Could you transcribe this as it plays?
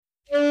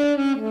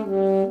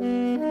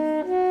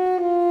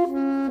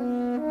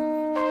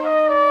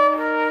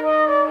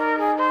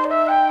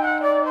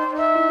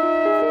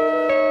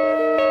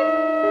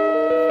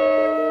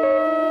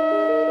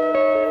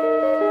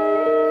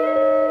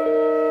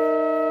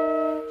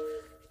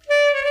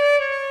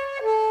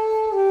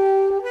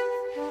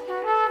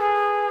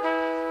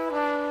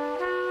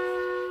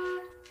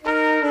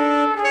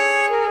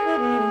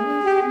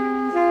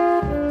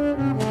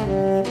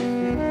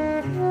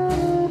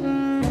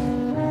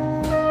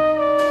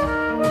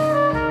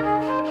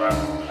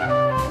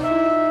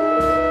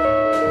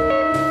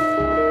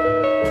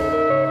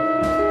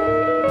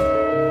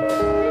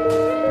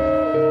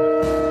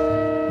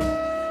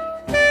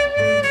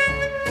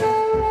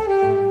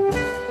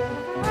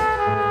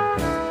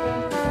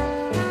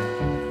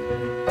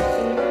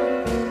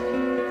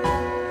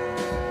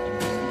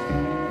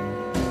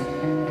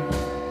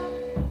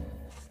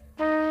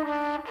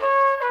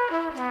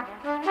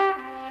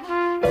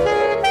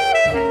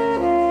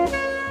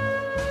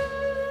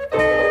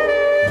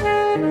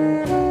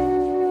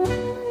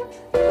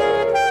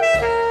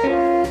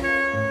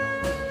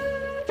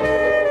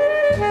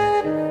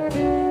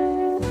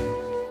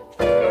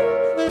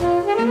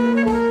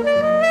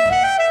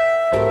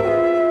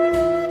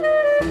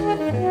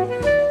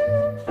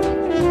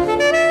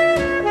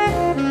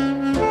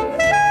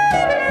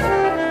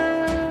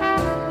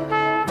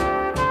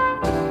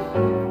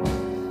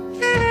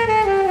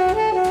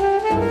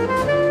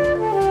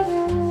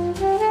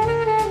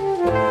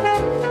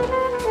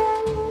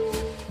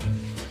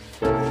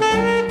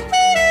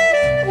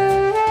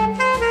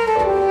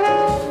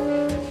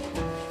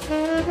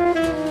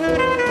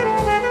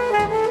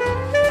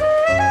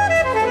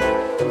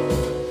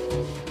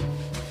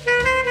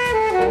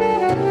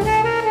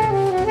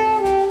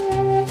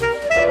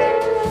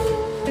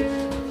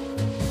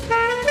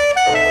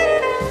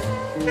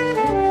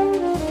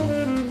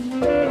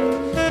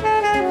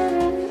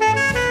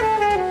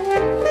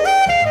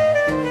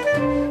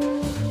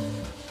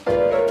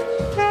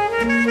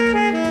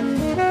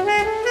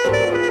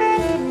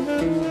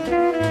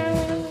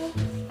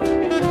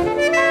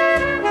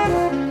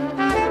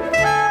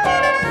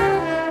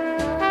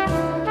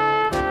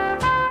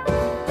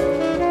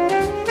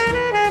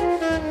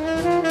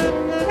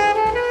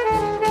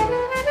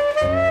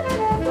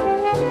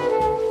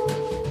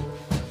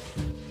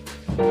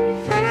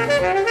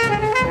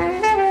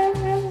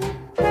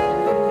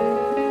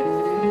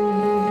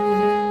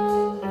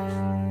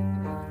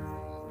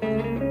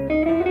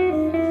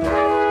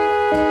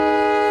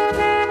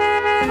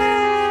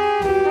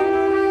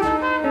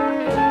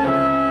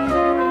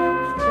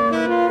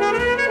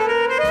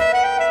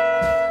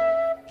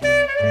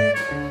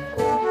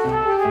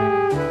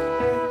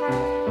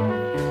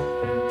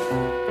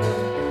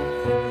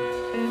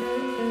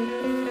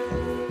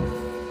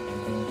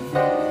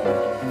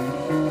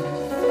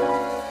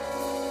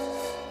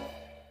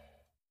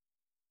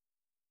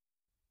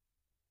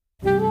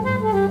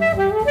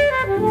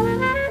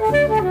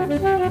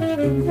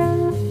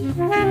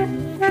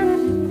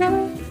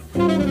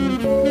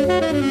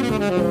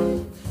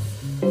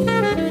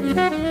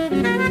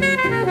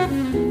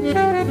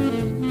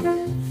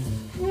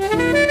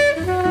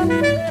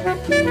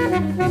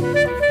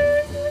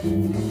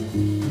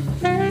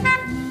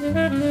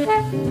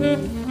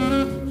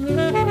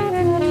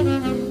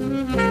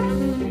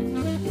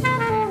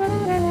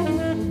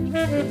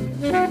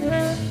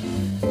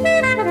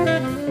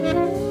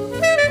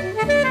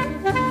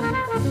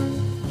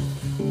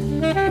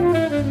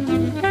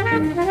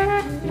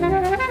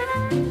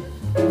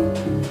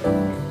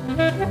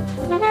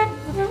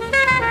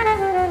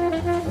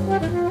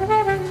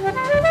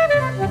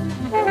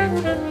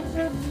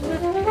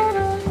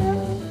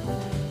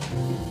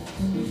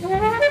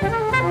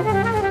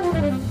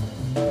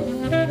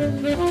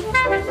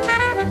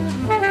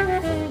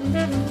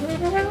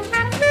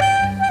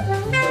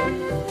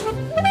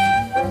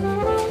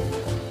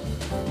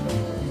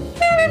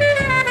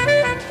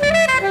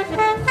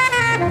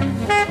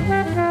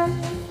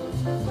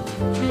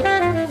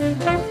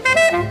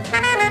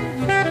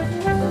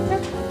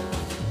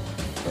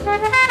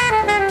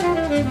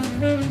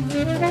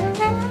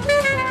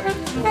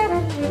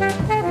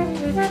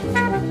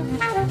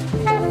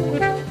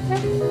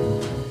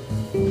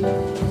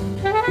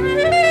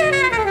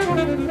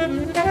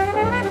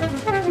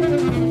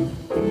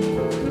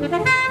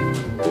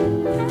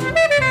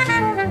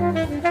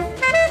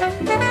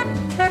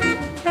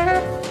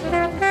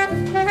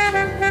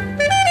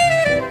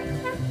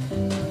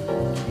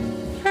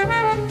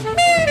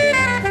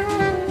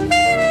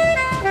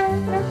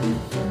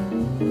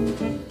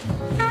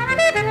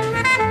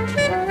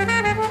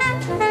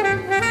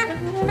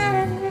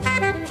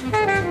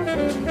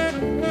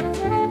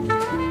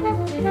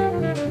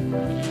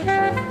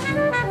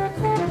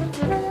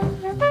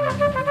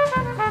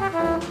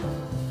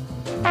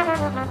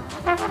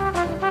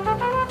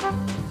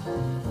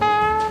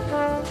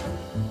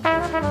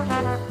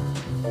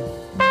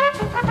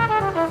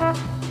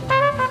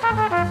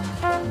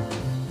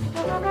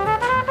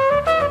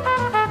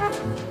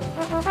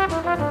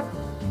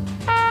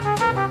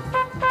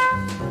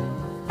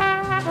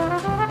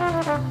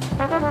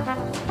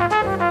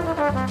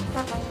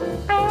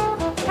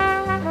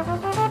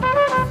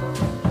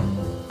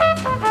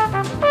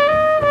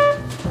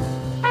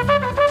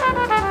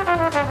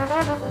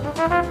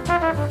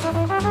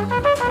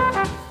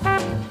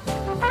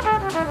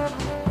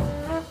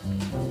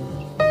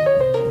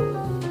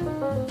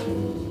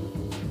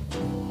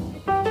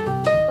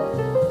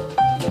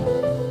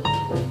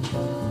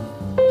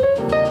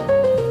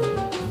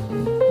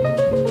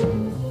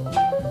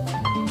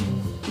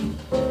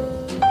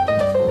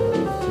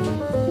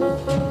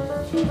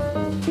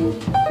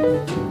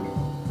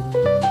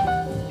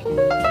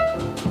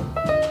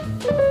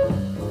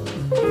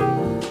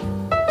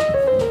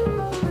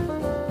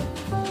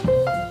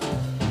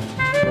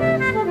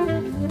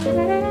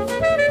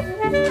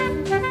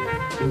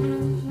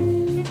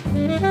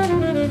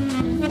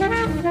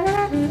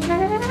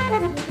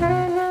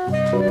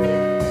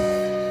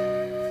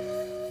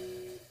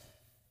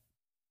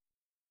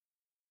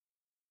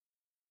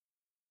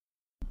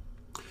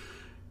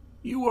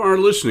You are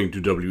listening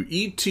to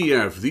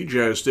WETF, the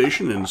jazz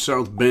station in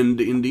South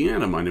Bend,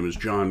 Indiana. My name is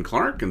John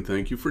Clark, and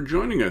thank you for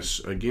joining us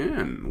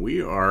again.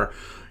 We are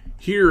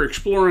here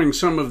exploring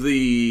some of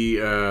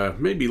the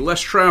maybe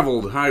less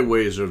traveled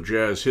highways of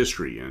jazz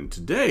history, and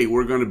today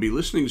we're going to be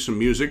listening to some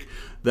music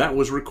that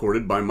was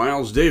recorded by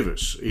Miles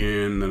Davis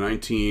in the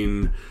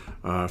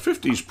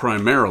 1950s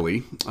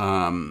primarily.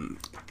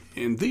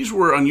 And these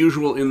were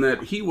unusual in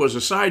that he was a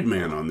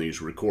sideman on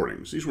these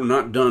recordings. These were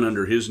not done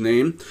under his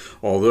name,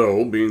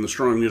 although, being the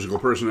strong musical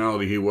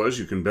personality he was,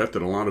 you can bet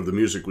that a lot of the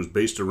music was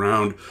based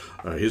around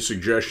his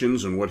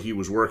suggestions and what he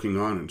was working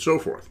on and so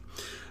forth.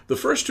 The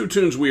first two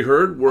tunes we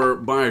heard were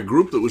by a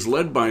group that was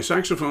led by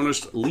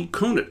saxophonist Lee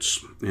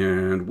Konitz,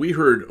 and we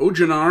heard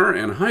Ojenar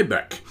and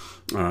Hybeck.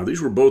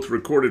 These were both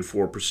recorded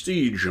for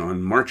Prestige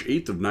on March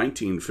 8th of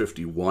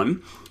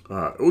 1951.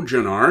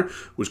 Ojenar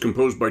was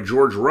composed by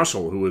George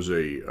Russell, who was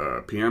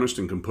a pianist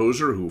and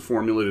composer who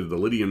formulated the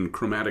Lydian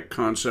chromatic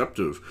concept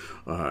of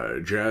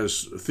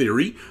jazz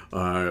theory,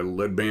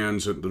 led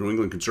bands at the New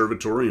England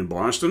Conservatory in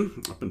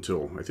Boston up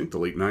until, I think, the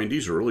late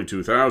 90s or early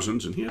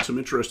 2000s, and he had some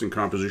interesting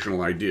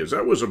compositional ideas.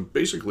 That was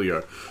basically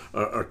a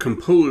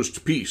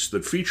composed piece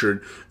that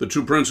featured the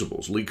two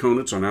principals, Lee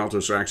Konitz on alto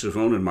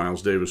saxophone and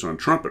Miles Davis on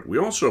trumpet. We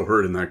also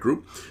heard in that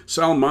group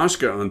Sal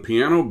Mosca on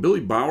piano, Billy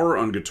Bauer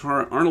on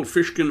guitar, Arnold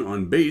Fishkin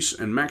on bass,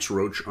 and Max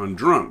Roach on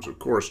drums. Of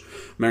course,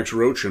 Max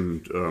Roach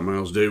and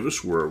Miles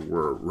Davis were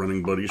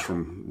running buddies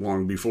from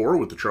long before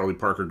with the Charlie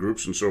Parker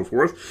groups and so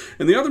forth.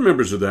 And the other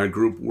members of that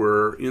group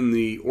were in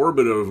the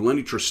orbit of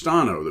Lenny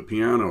Tristano, the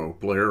piano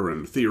player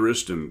and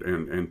theorist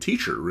and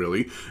teacher,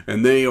 really.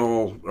 And they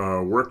all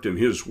worked in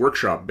his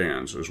workshop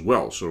bands as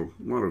well. So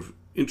a lot of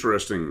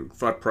interesting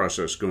thought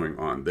process going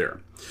on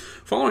there.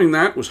 Following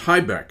that was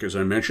Hybeck, as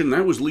I mentioned.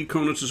 That was Lee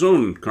Konitz's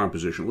own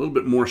composition, a little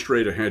bit more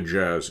straight-ahead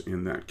jazz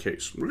in that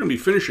case. We're going to be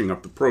finishing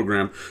up the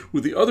program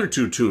with the other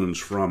two tunes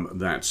from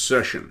that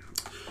session.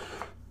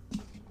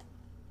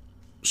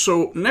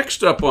 So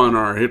next up on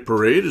our hit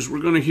parade is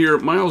we're going to hear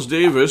Miles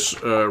Davis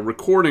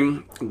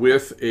recording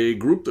with a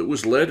group that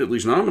was led, at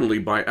least nominally,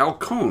 by Al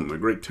Cohn, the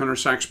great tenor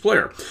sax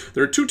player.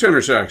 There are two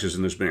tenor saxes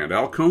in this band,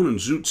 Al Cohn and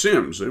Zoot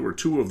Sims. They were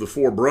two of the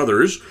four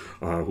brothers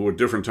who at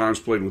different times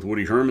played with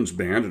Woody Herman's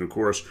band. And of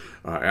course,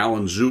 Al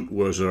and Zoot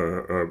was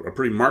a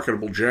pretty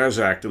marketable jazz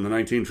act in the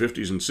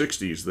 1950s and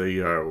 60s.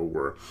 They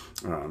were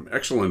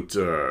excellent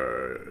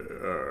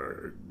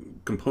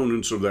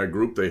components of that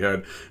group. They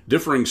had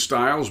differing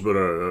styles, but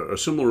a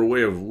similar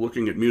way of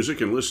looking at music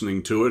and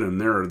listening to it,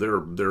 and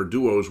their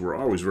duos were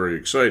always very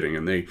exciting,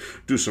 and they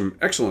do some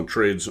excellent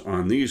trades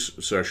on these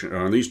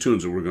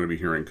tunes that we're going to be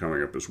hearing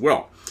coming up as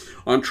well.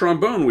 On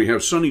trombone, we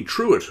have Sonny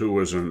Truitt, who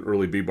was an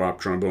early bebop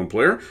trombone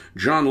player,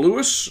 John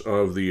Lewis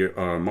of the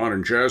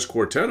Modern Jazz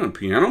Quartet on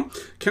piano.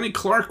 Kenny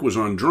Clark was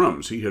on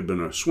drums. He had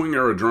been a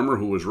swing-era drummer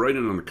who was right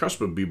in on the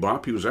cusp of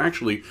bebop. He was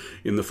actually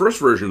in the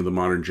first version of the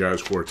Modern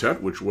Jazz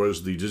Quartet, which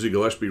was the Dizzy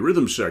Gillespie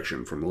rhythm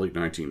section from the late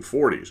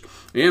 1940s.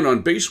 And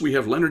on bass, we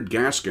have Leonard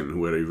Gaskin,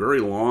 who had a very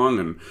long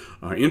and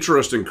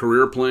interesting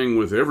career playing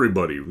with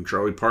everybody, from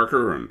Charlie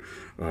Parker and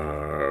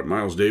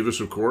Miles Davis,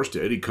 of course,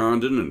 to Eddie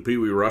Condon and Pee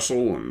Wee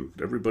Russell and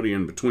everybody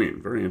in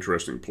between. Very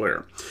interesting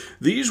player.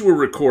 These were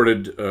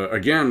recorded,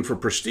 again, for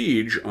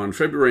Prestige on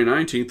February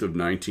 19th of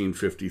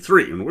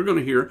 1953. And we're going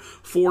to hear the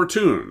four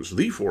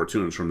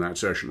tunes from that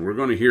session. We're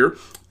going to hear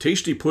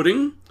Tasty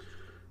Pudding,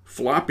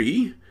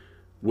 Floppy,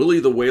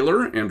 Willie the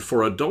Whaler, and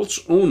For Adults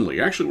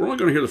Only. Actually, we're only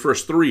going to hear the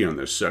first three on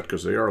this set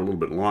because they are a little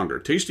bit longer.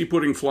 Tasty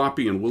Pudding,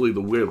 Floppy, and Willie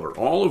the Whaler,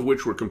 all of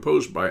which were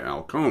composed by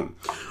Al Cohn.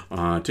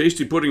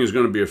 Tasty Pudding is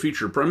going to be a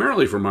feature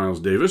primarily for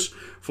Miles Davis.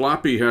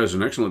 Floppy has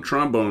an excellent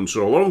trombone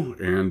solo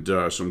and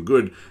some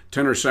good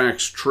tenor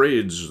sax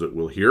trades that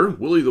we'll hear.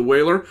 Willie the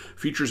Whaler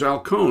features Al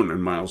Cohn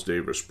and Miles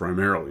Davis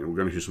primarily, and we're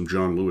going to hear some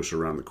John Lewis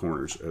around the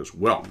corners as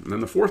well. And then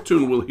the fourth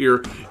tune we'll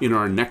hear in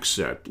our next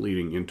set,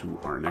 leading into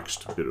our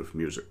next bit of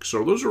music.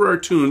 So those are our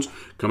tunes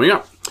coming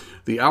up.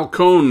 The Al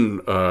Cohn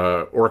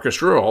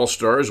Orchestra, All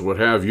Stars, What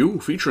Have You,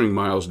 featuring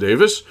Miles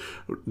Davis,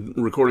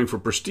 recording for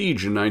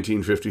Prestige in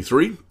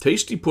 1953,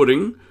 Tasty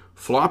Pudding,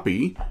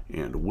 Floppy,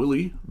 and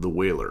Willie the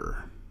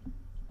Whaler.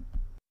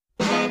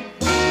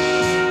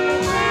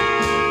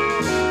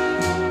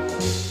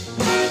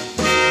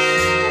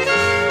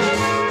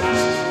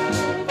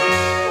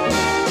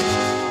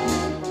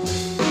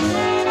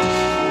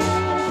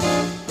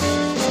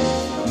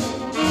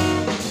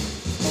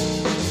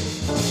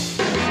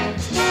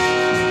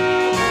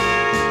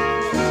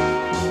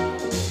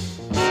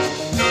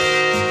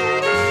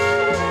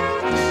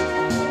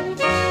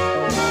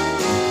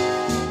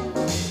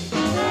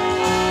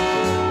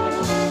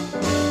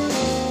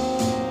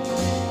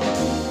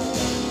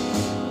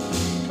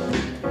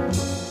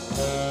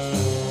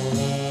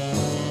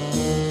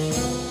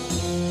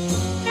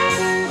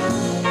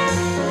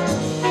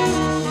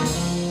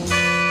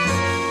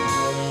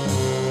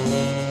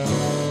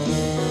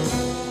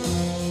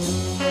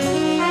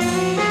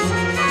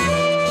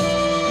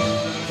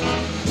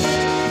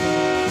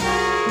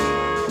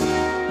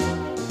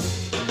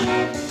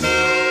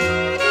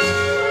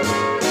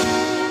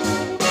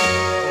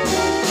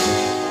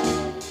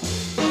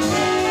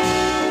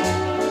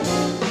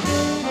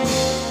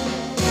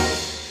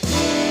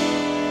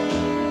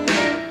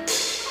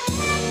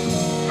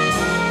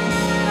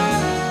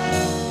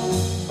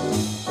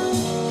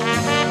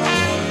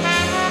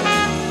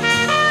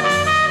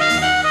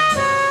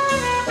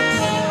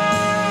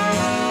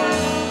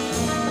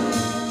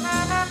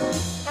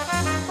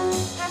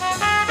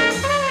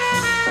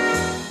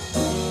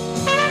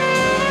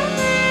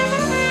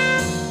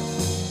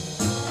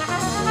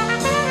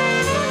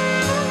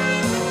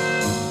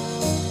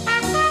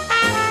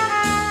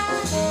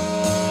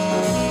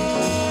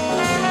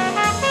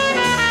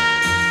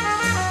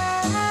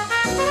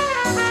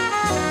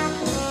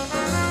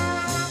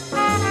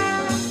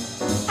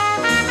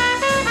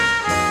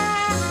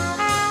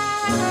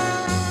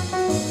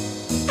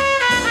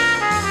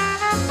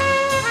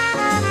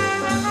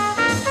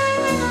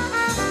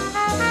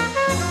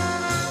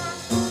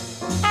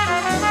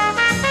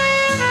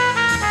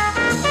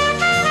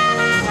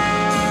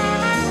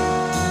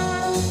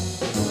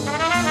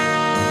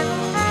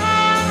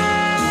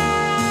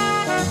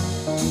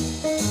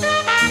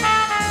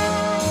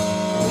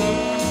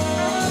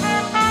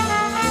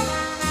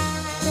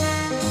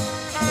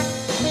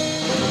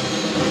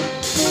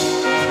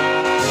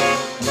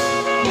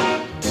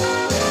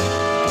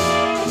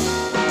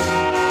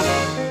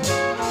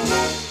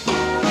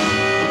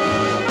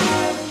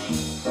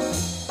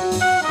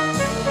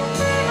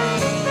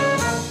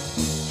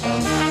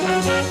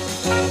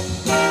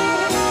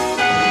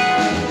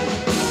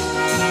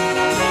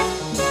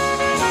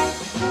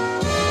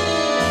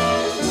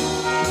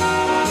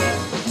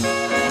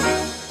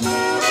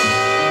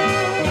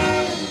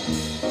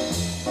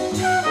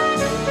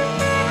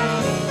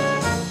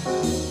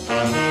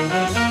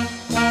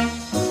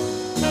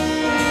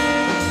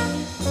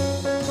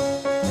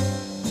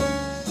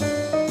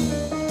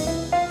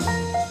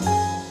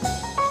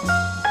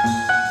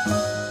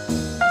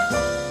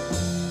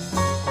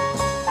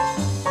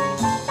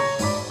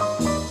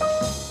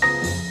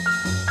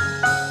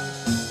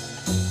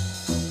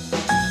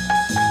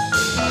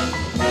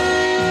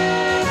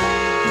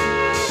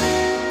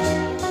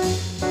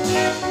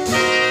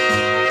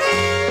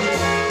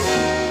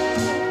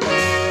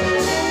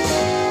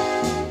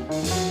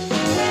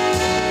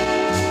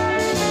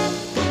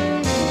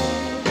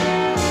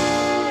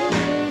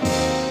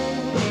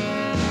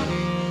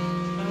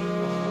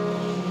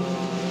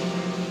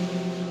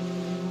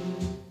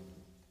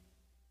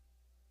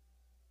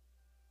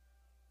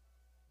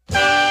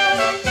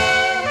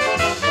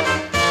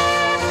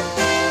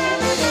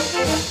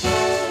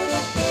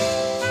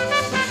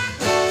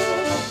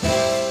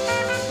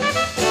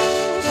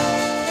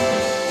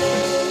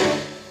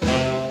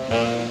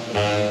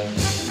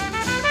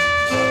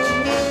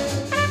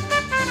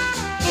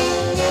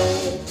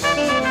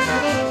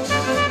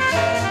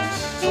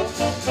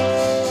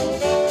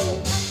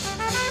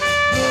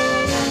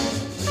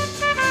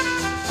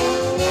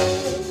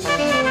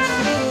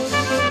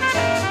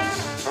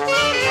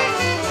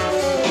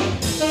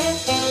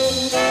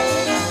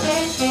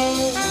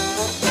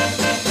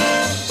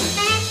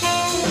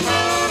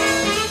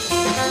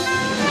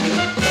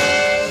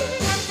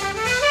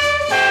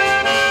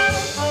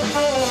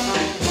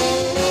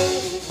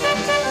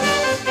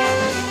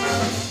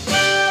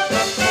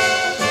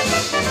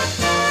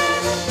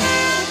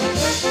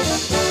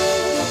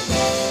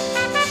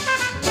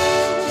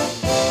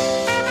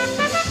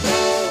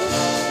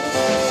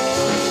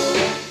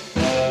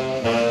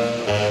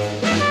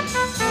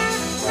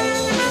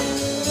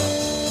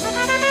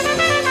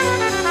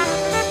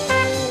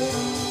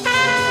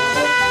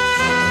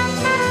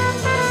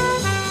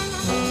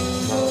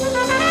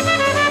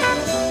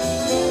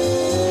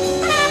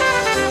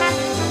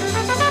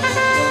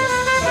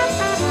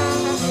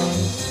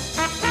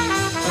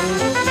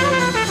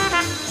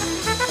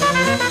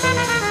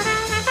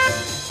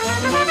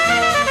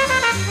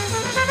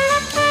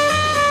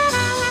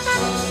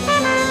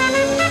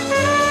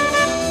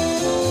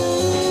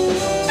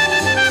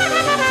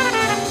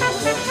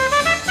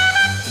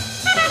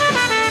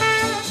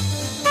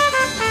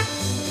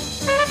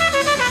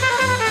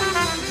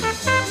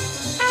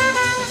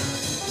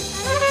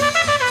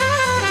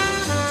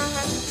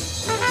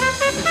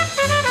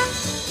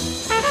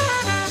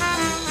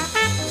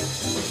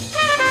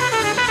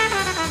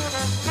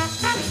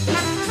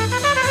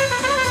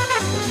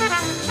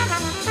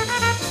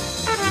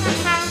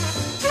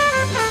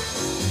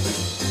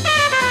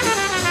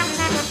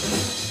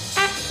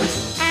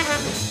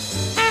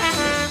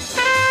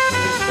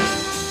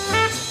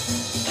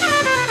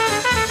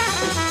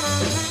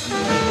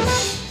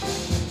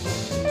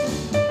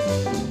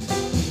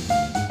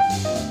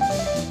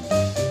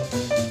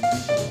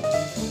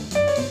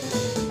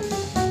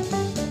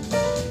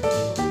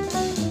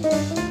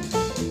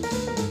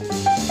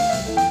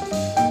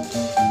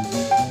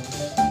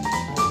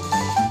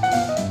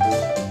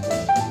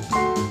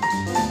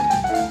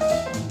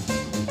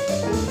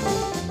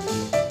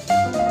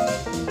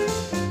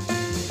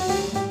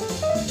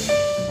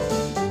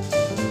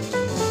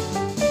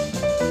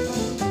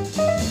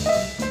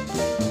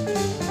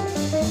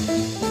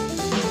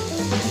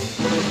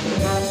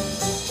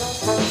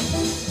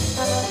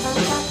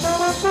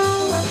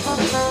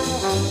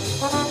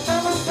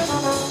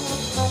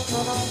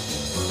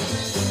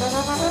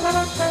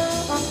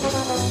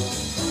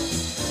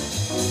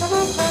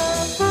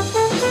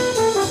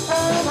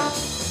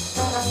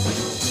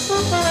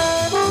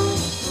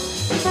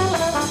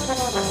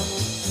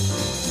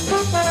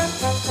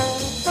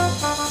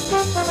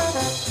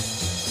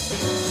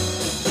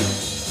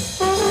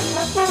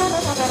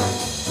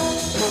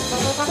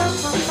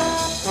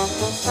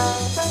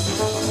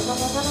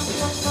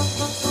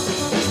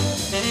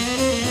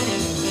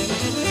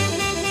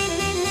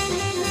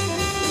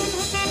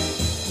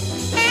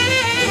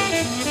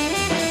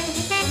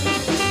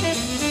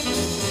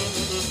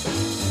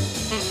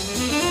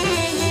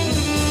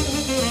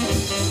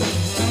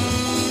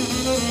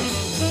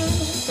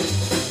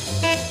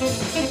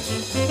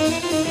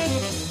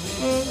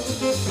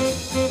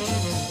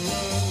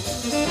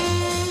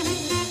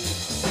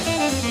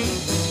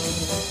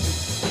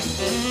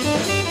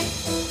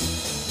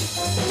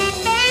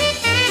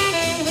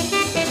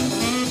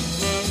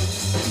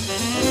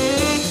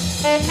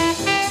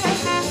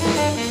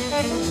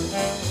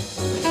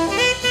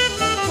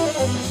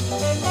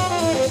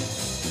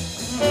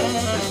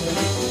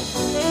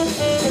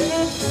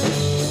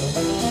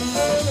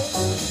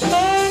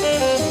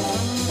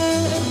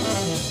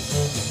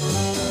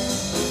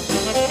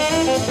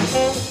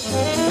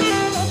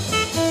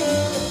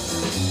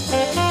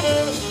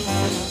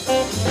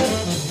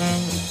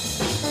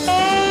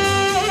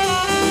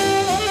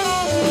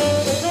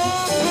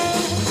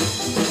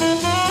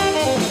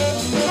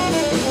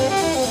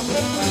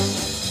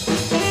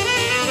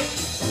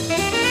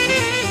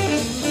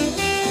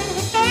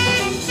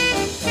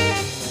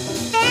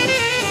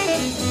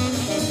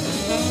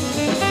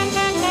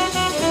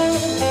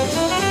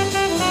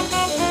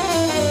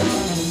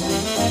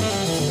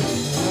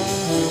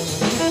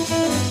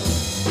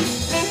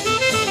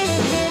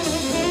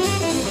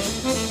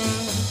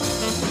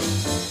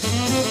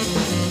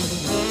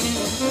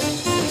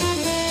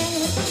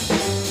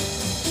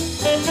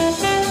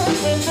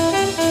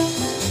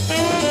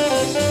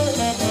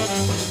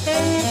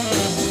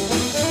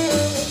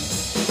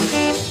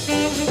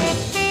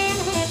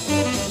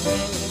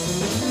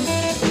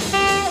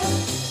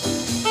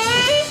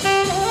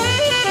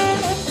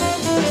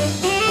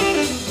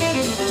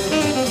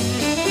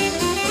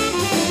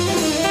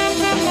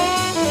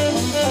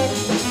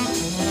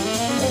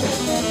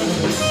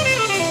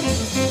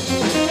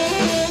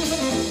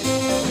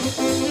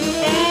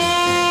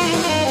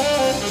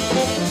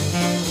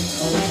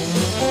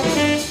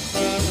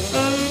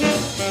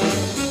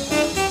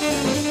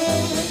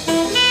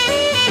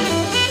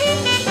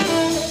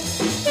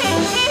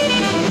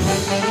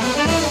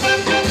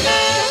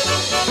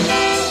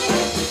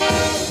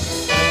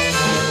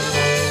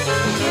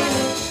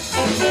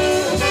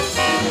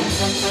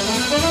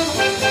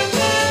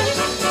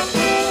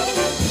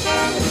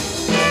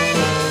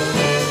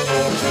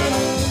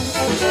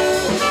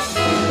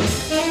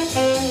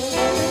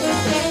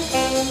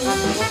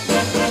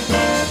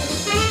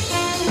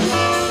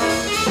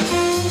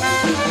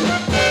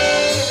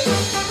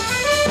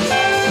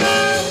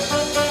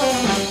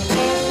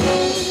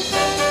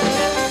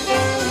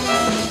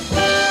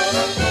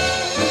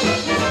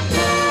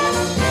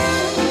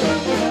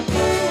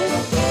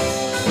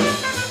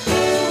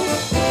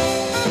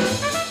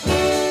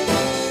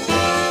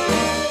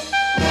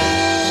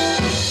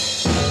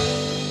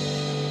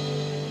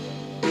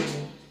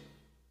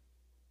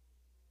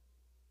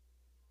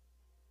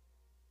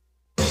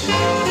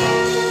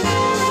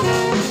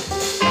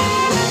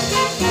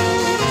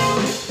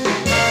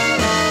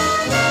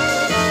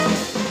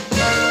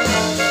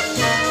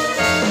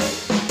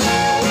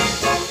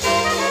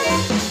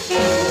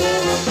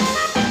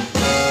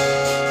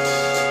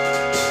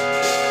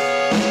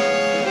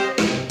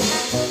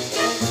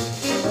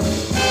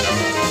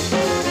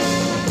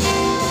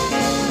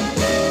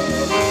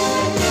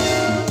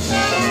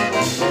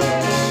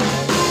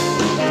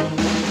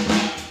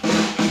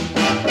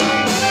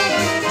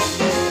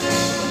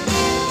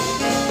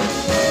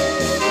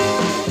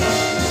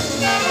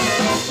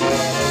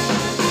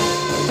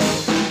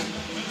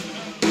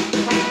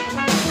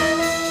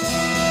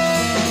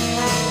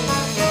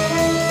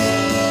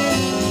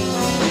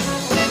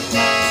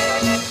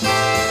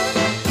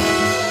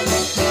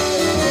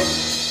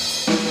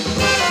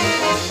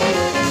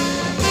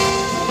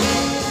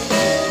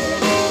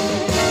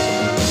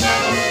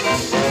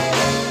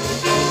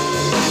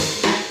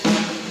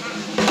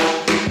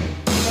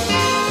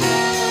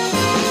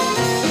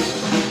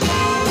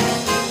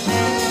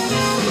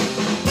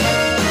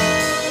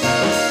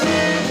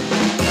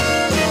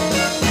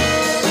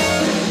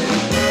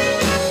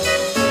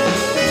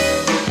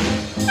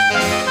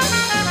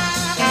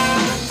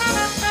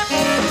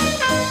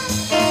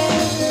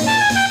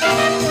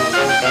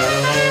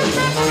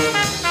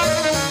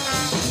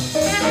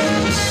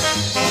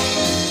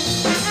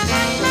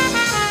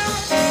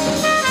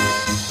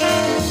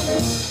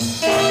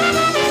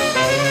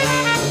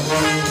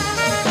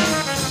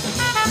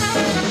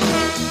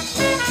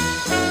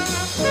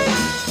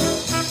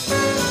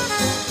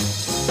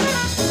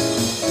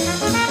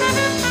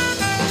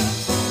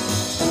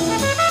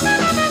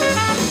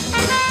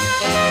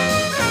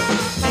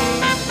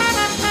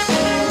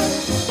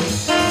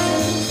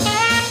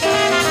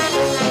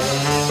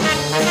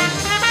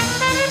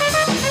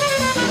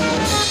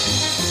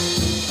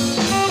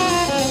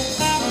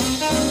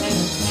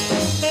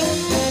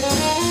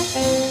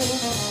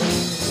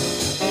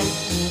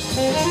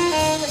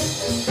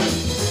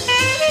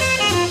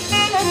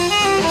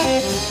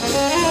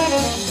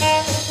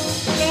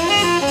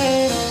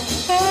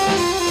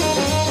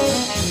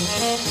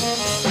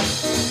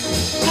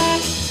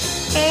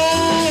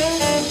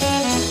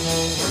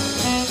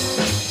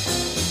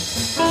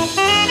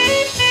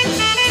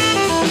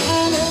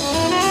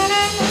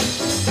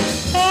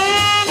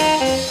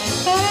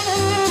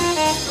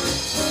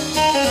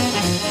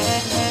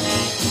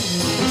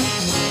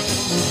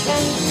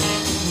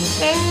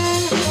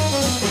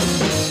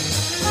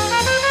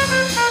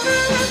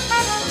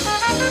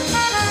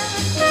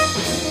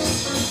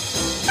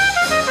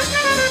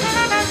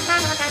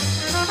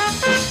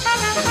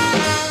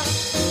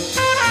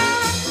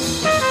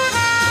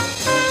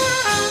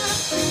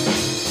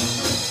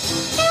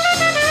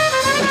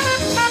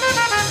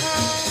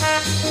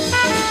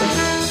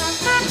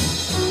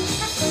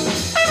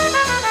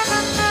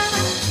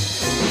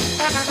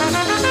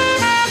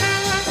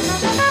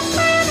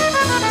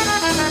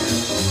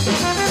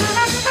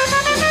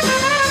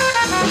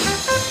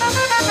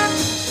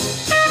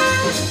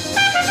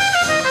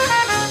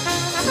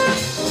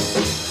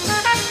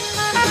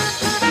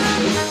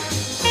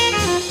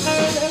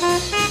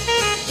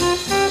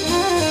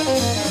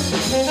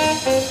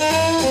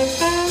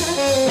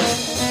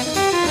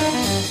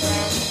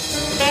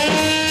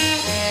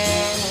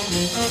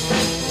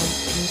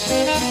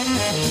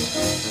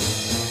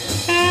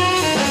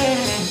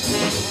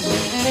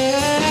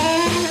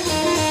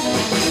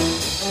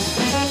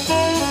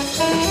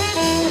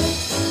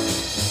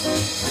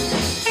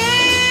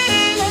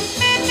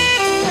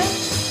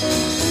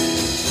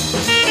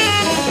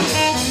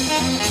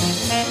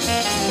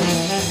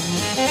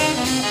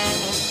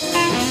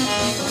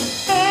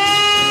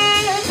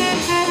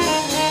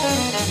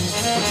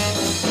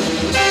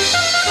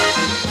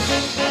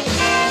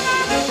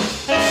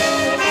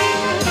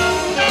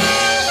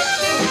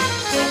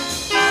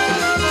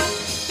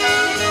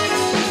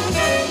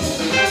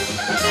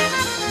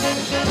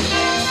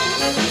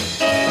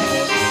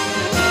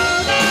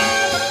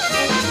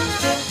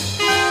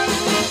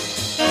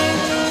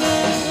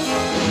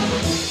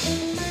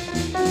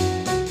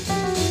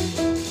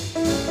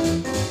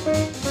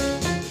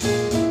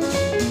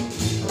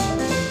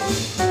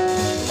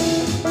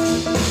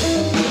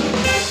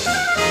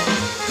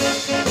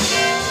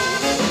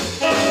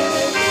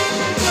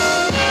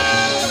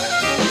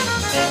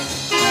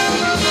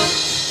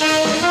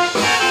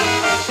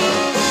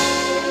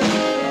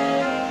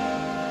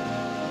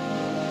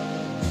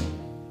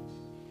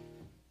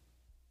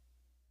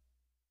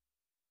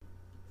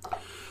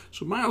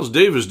 So Miles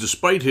Davis,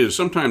 despite his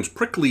sometimes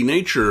prickly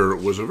nature,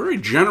 was a very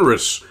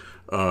generous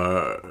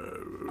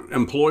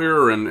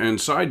employer and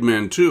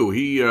sideman too.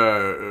 He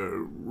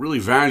really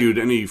valued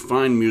any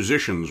fine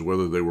musicians,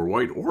 whether they were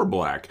white or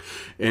black,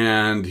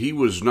 and he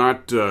was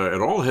not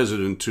at all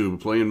hesitant to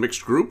play in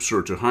mixed groups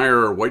or to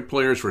hire white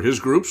players for his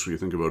groups. You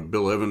think about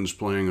Bill Evans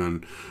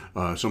playing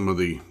on some of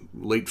the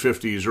late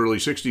 50s, early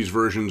 60s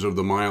versions of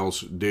the Miles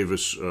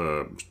Davis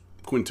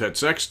quintet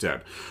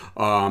sextet.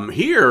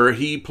 Here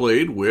he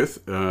played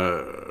with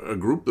a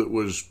group that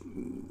was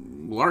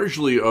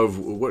largely of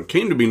what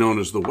came to be known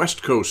as the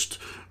West Coast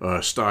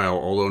style,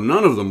 although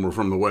none of them were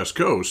from the West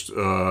Coast,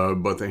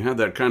 but they had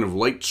that kind of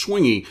light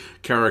swingy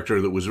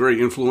character that was very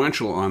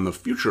influential on the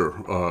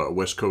future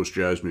West Coast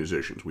jazz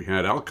musicians. We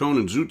had Al Cohn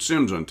and Zoot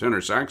Sims on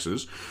tenor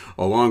saxes,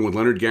 along with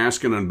Leonard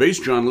Gaskin on bass,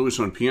 John Lewis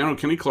on piano,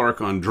 Kenny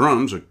Clark on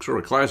drums, a sort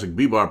of classic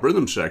bebop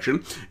rhythm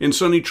section, and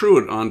Sonny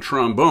Truitt on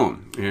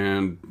trombone.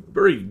 And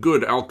very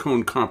good Al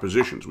Cohn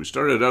compositions. We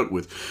started out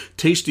with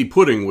Tasty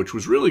Pudding, which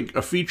was really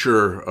a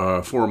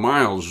feature for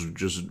Miles,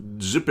 just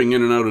zipping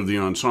in and out of the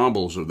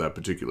ensembles of that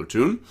particular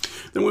tune.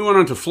 Then we went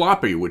on to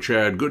Floppy, which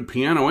had good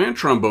piano and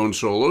trombone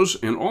solos,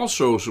 and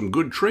also some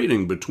good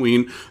trading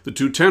between the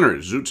two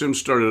tenors. Zoot Sims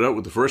started out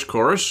with the first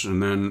chorus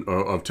and then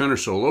of tenor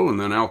solo, and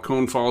then Al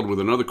Cohn followed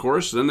with another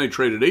chorus. Then they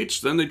traded eights,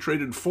 then they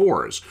traded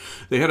fours.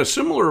 They had a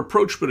similar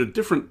approach, but a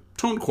different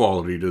tone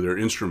quality to their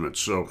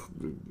instruments, so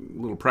a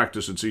little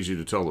practice, it's easy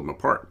to tell them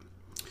apart.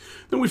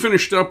 Then we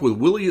finished up with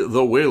Willie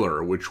the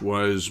Wailer, which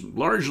was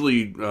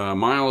largely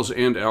Miles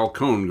and Al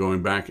Cohn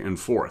going back and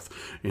forth.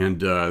 And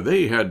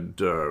they had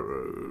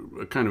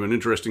a kind of an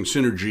interesting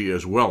synergy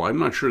as well. I'm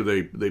not sure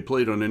they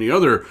played on any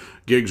other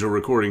gigs or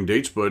recording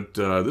dates, but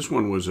this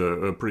one was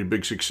a pretty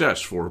big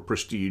success for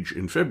Prestige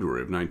in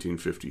February of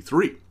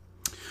 1953.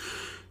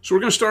 So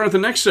we're going to start at the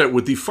next set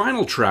with the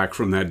final track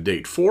from that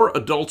date, For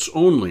Adults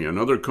Only,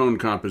 another Cohn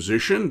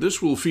composition.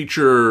 This will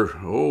feature,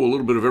 a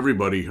little bit of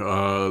everybody,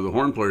 the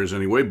horn players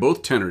anyway,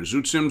 both tenors.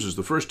 Zoot Sims is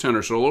the first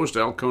tenor soloist,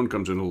 Al Cohn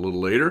comes in a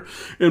little later,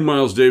 and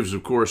Miles Davis,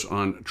 of course,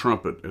 on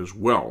trumpet as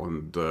well.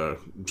 And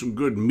some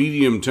good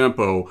medium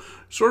tempo,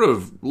 sort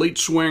of late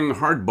swing,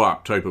 hard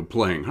bop type of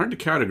playing. Hard to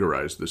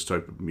categorize this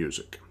type of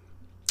music.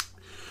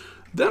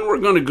 Then we're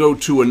going to go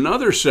to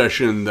another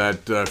session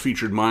that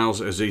featured Miles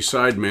as a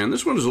sideman.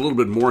 This one is a little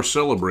bit more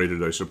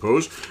celebrated, I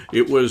suppose.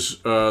 It was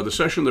the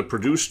session that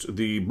produced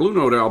the Blue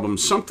Note album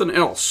Something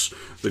Else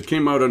that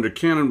came out under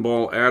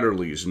Cannonball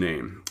Adderley's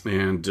name.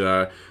 And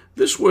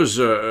this was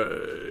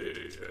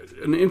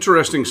an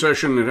interesting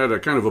session. It had a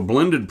kind of a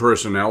blended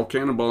personnel.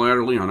 Cannonball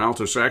Adderley on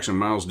alto sax and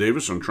Miles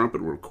Davis on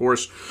trumpet were, of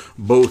course,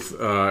 both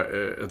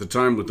at the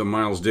time with the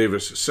Miles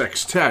Davis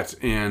Sextet,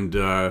 and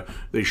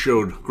they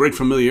showed great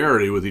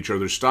familiarity with each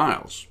other's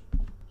styles.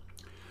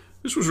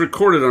 This was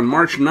recorded on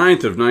March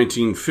 9th of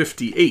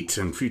 1958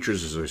 and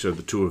features, as I said,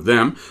 the two of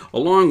them,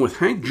 along with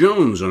Hank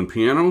Jones on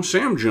piano,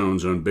 Sam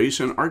Jones on bass,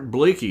 and Art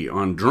Blakey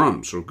on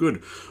drums. So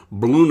good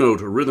Blue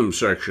Note rhythm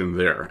section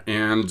there.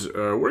 And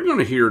we're going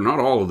to hear not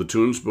all of the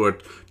tunes,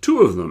 but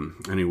two of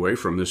them, anyway,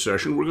 from this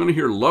session. We're going to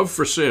hear Love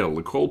for Sale,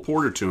 the Cole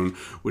Porter tune,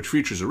 which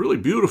features a really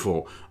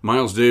beautiful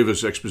Miles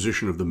Davis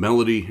exposition of the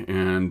melody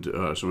and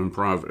some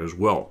improv as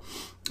well,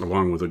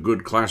 along with a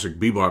good classic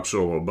bebop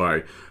solo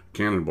by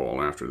Cannonball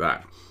after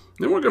that.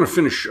 Then we're going to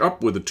finish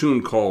up with a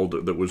tune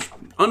that was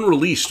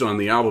unreleased on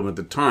the album at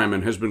the time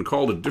and has been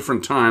called at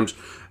different times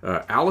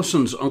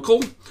Allison's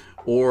Uncle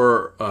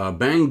or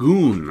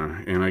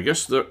Bangoon. And I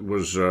guess that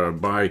was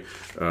by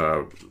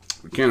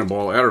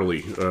Cannonball Adderley.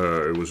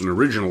 It was an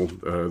original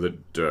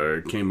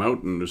that came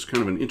out, and was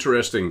kind of an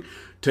interesting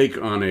take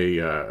on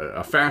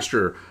a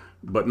faster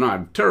but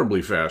not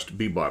terribly fast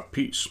bebop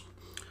piece.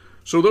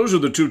 So those are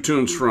the two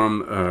tunes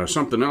from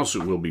something else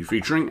that we'll be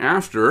featuring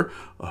after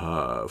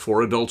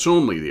For Adults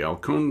Only, the Al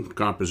Cohn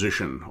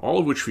composition, all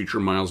of which feature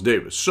Miles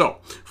Davis. So,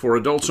 For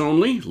Adults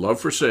Only, Love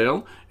for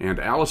Sale, and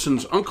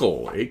Allison's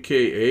Uncle,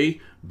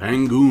 a.k.a.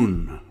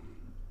 Bangoon.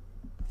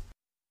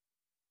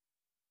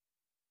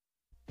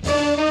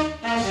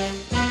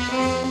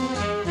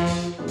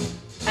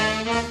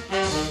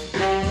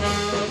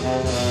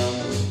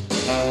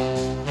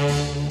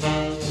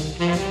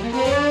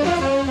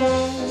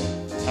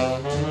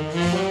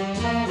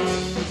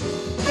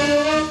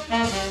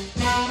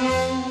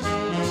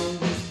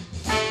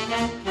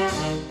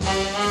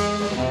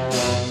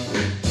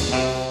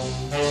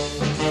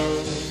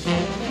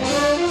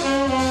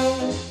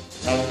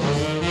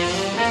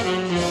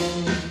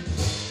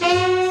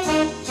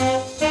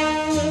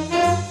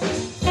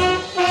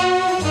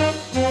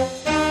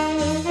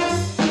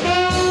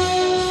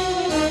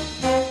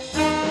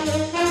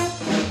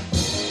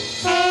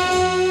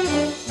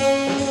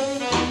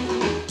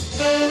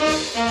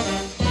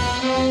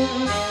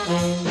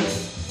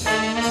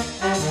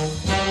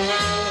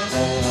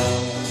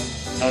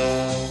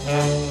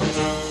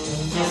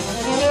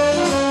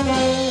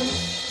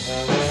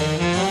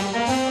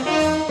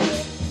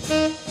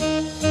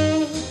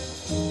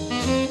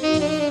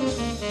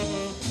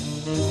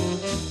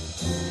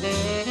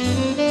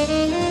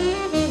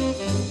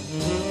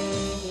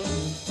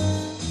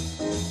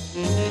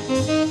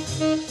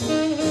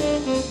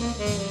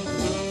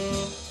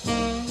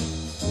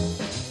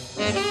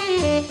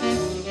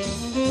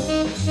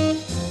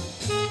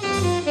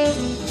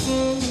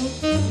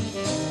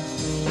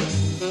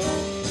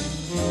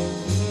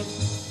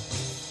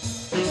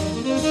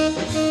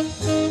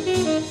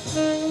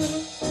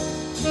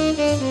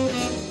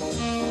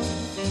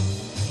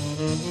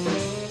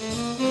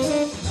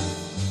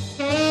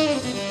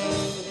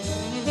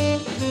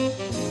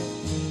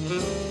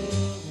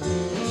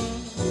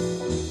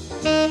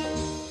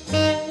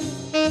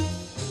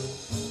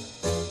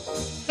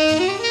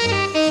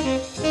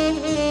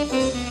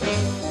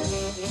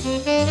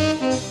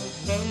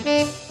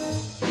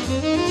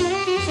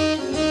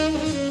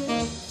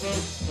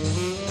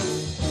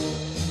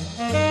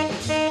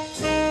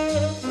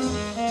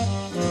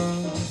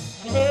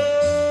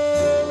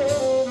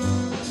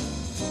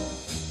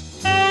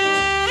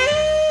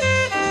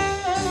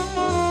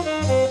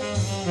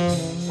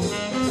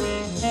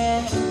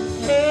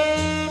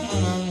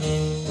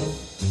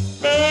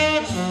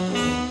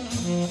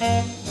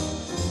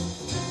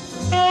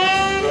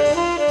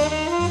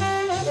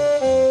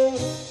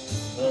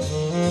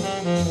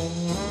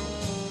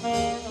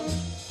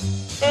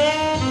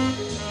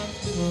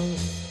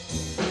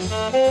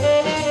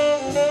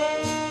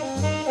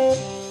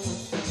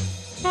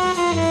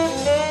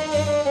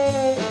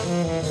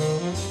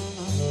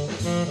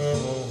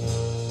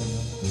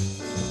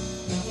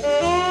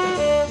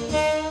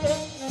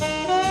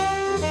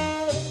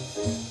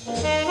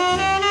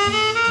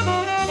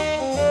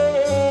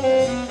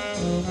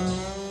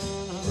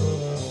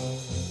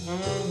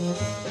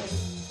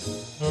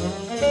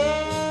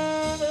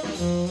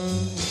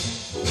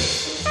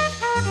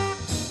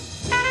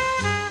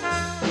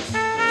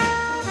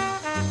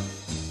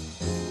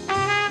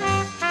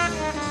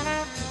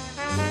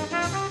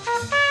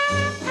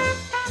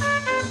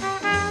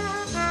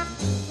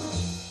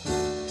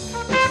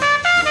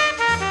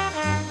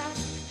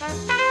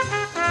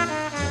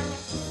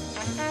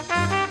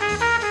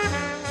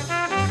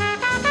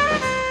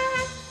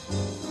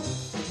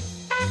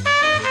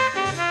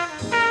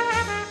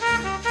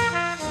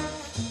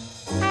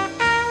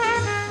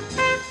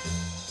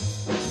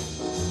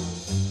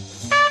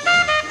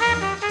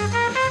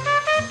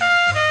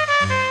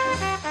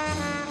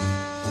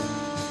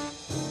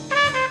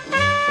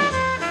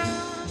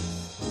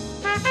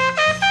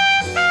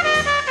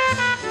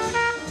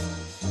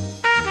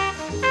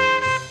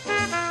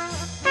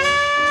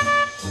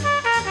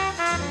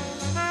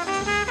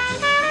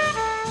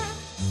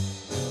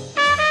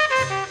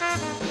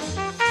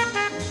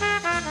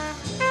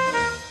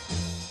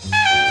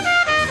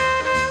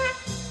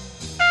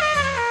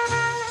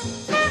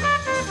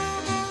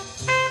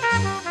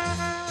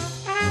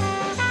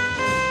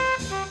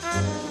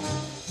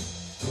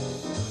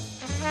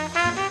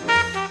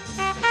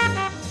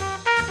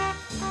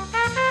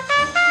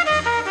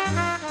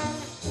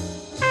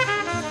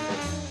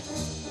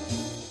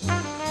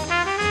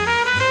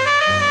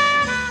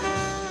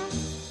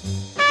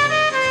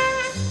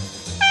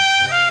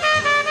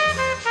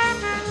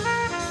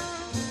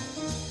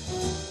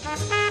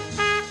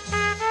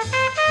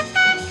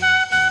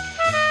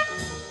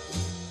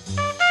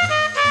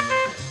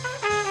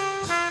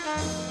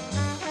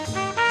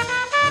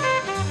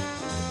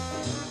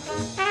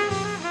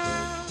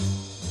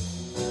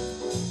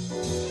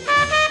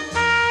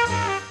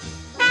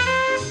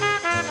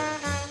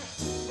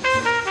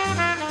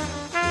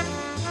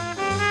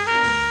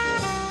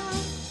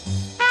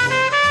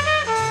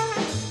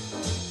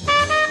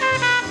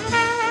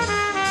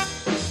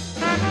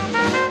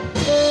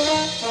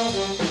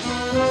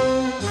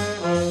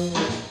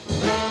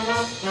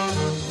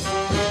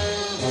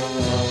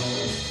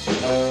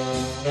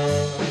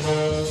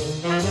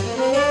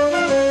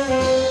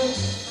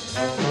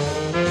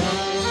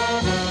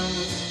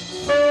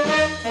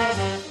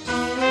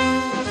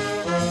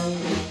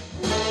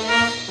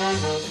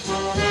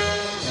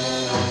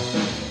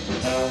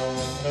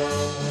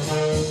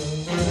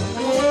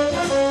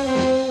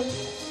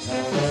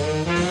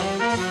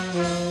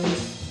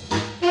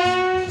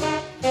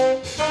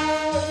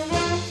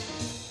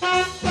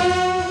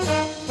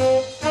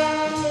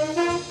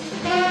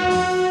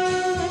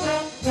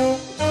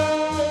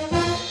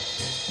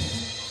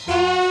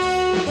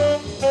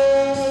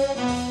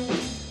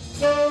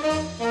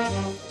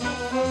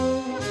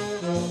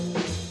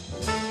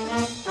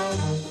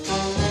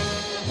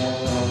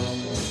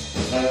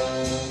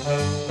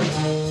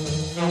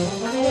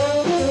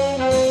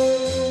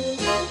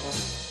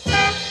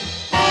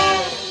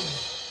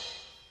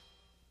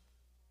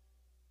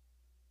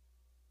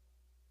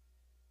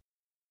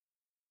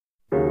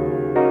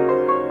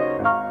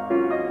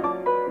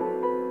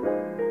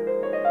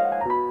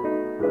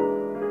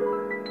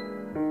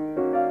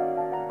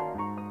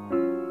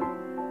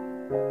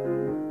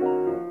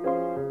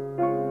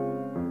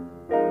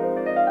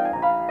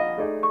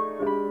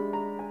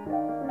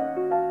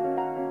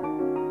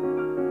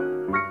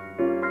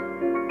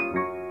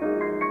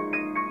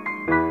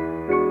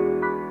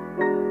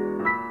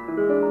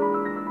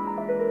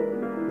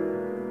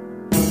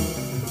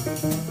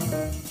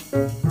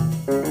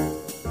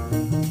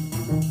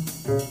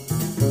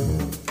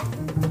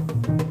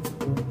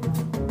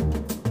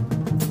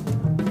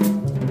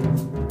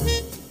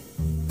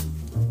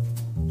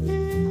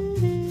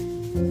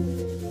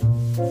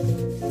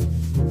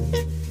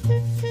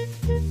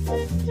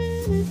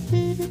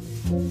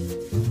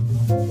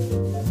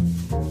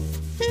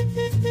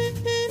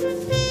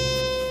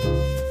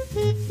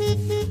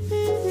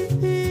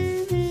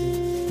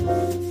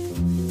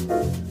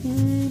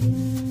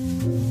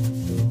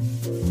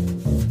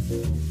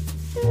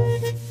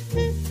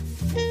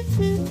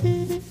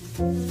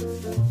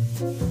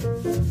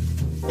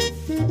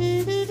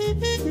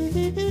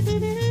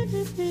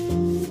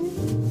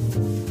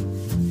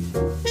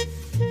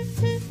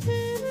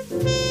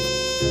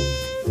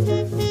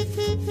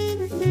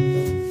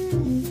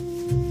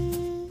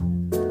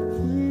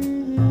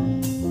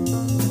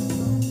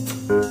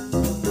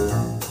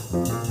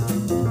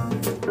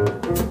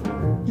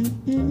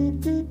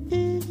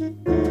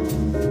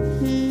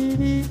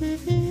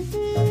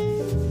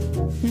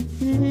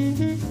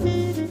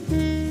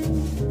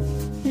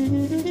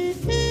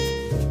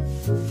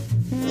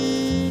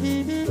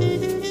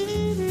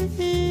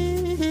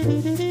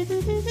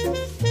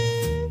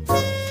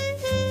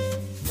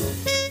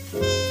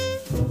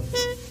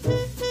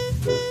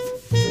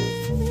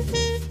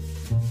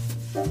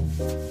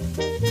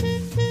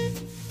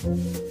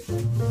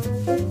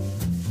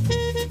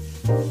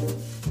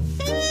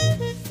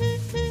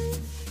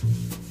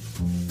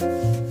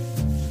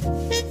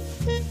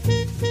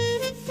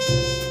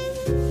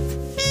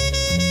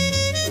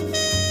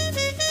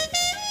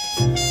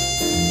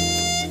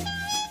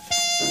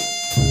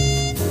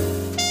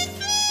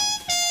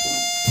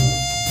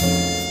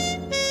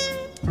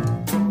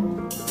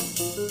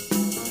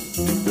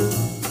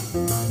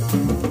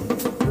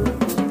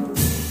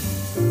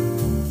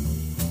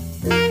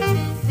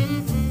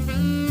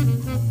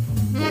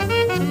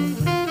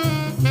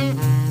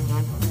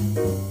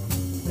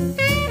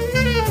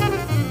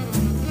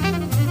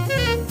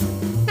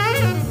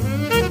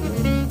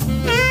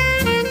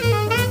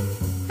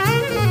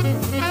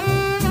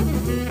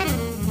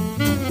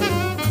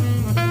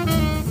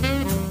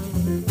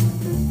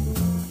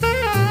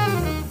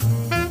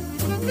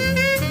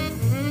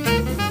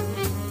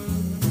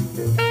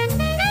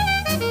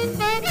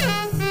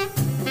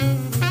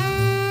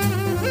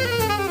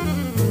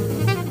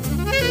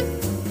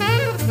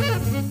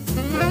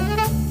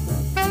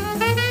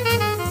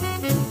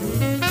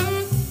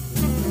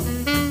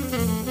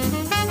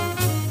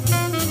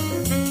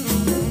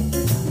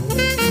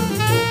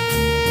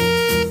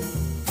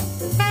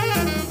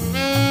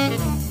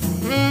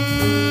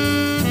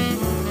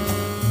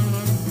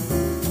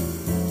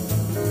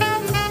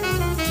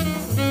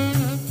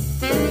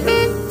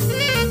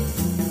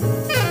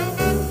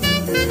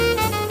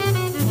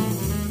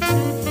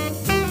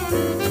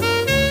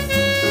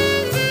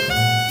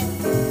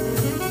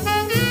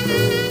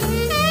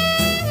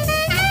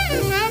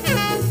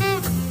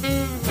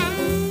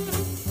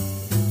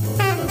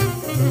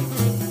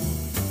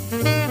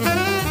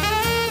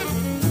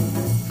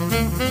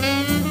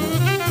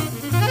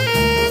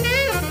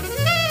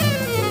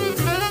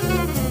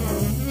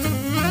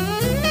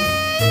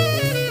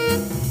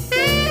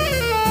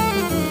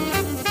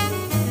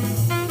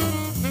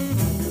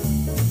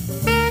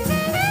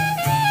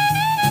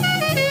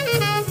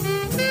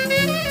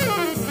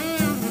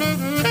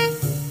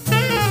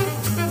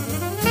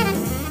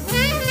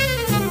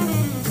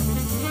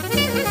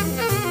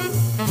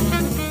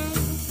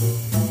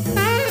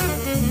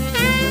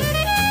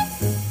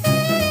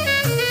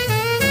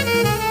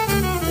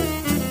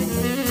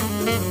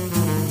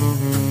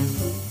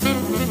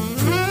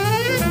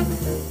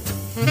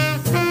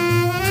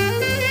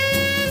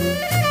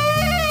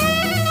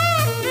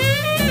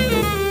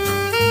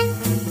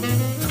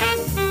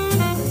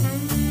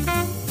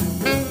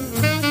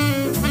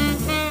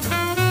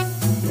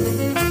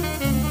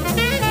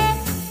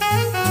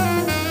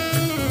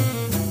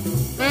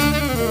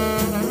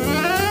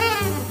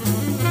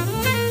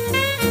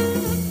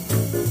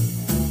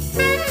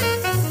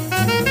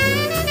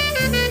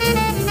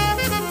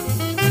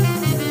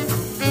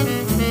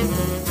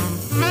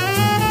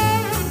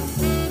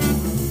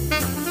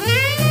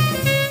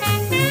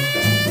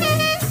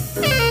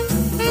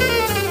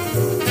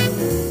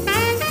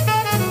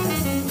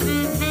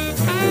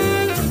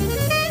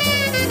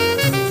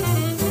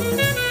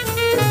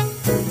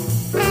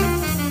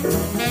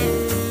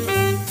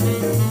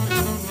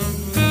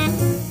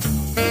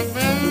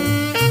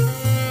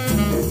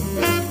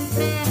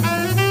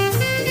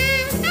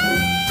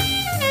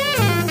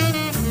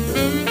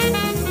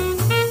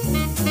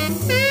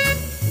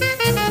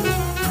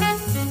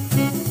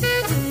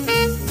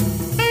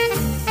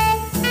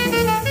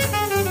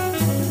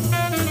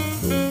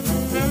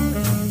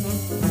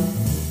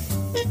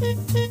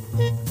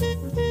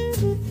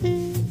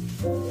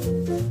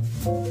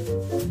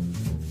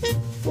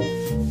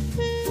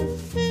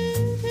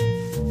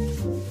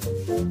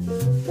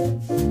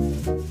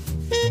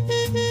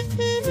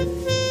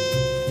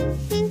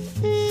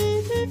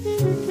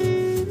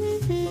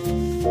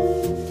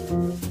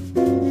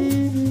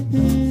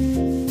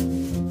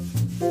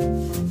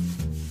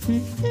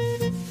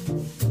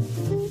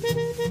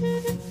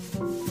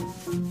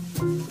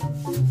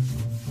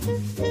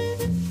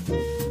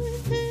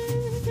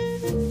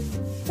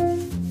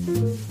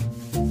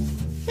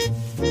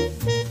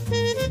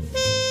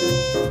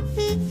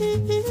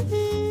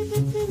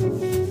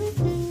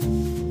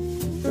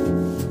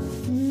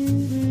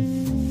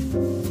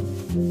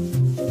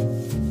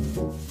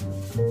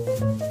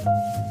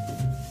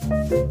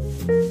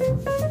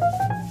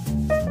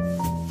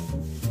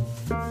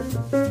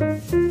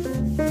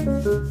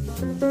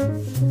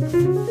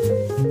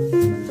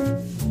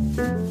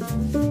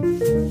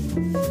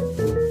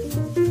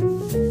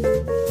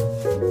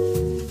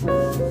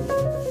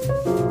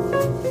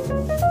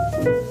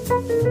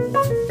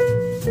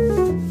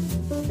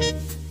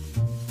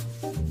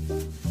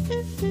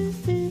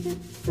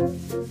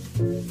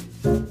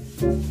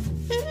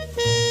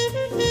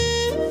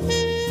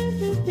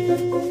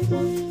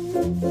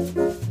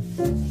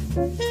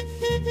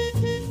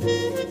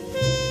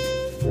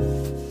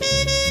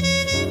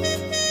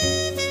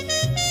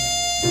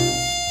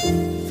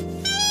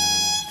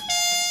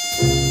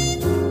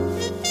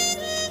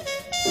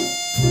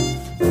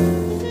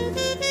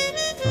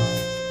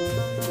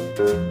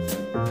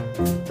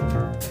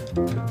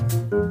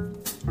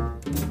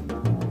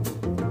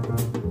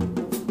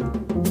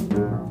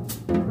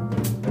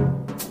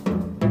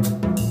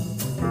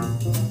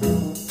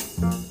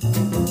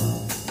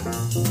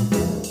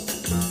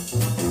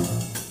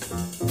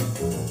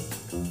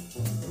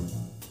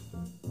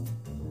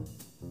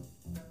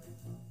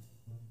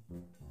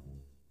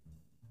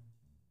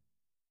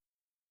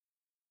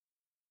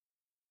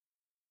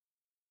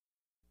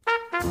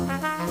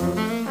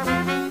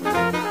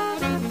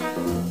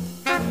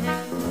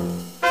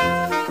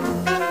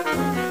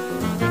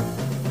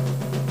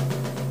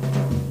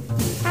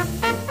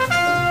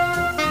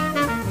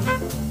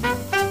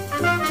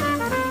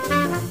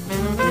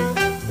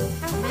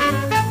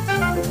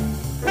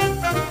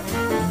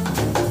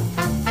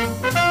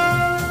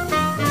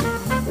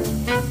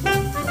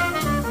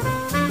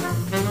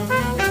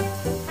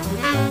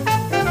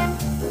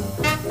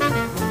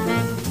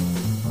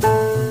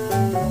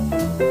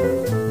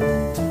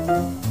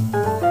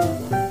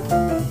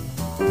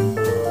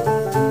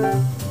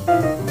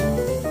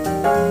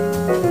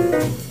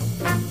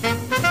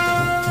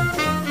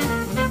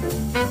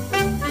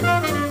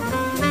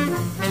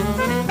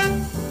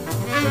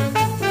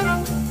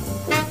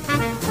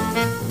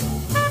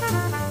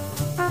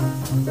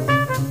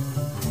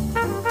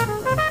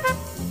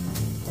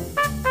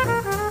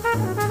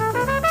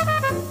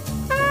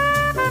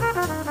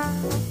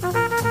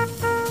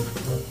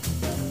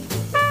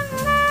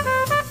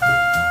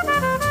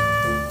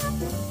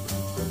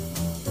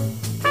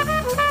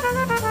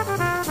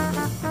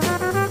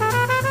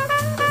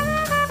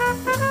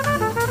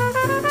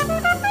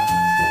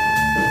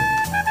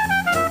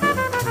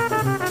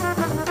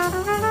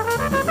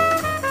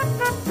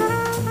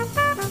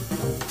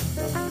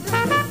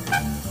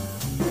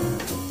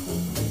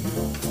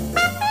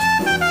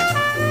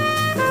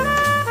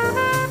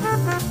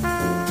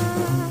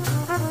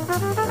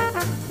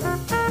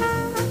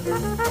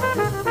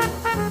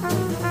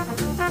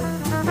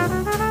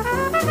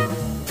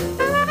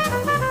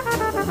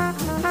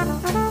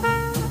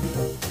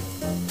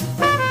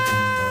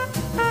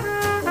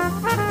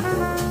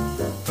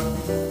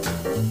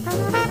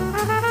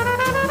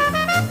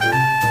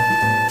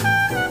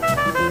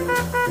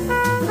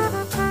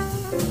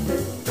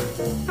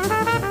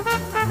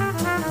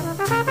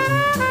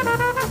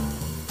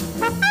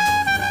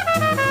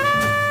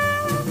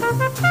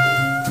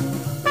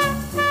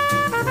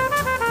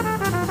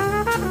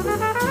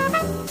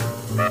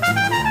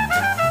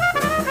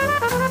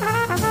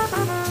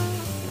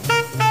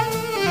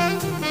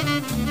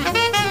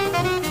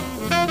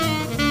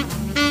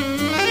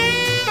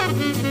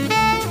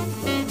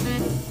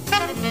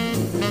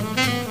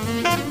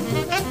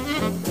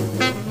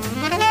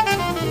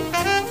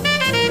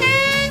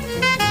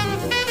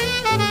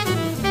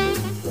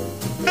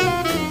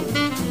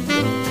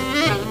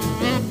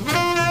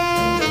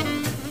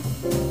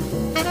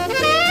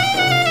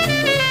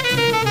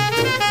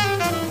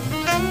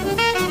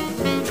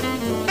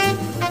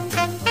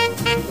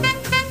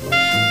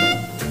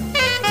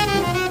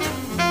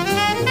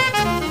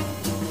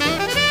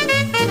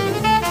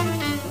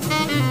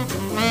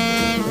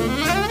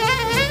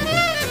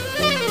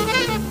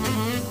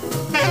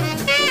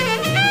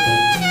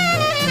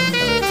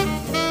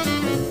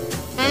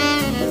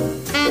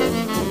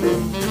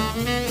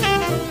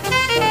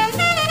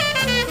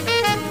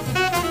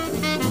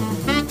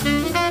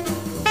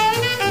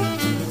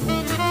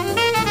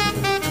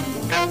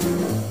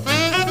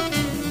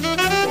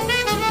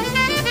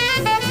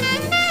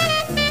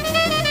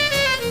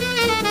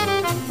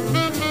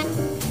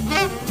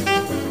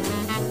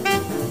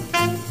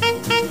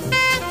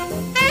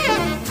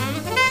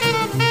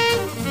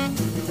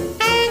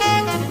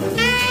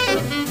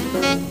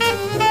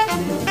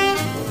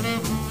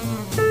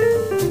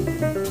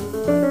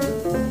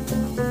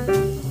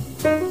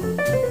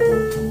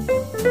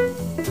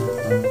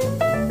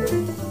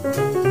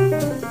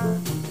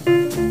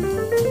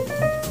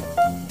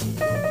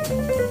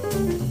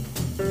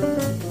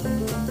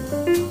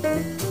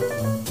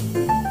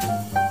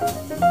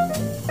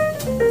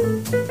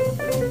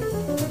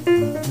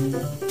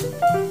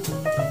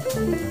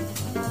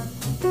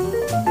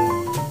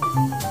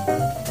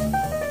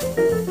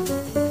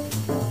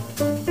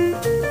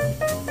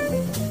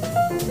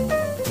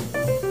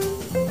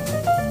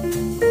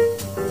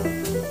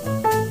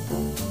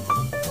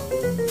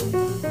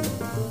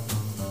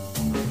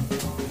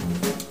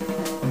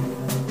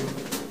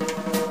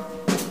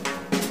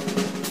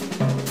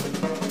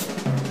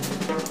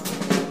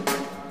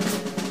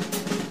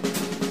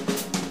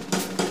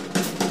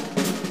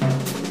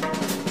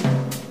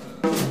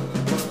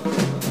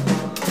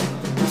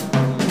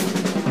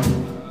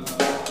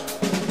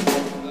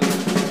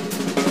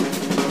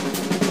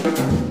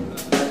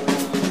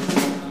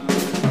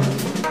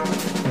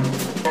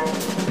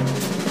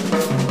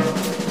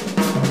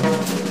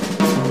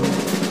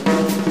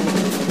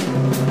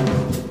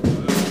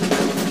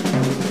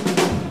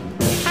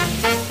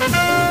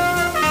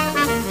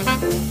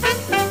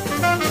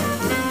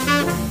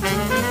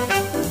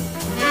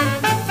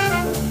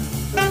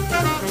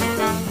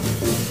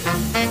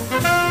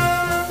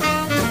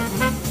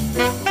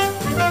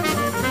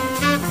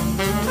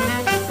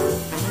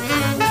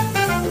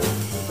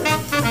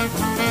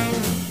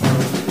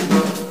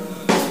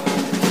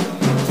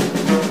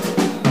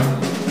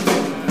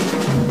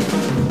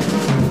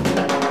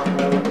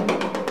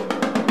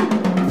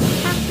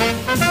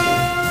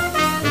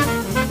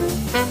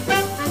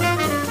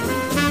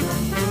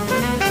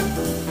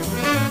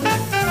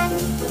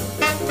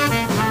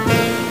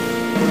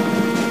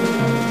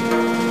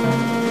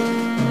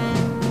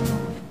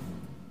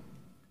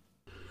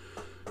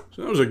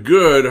 a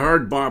good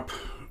hard bop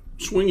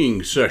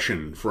swinging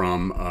session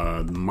from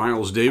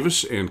Miles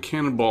Davis and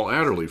Cannonball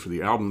Adderley for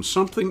the album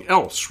Something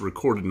Else,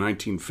 recorded in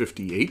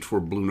 1958 for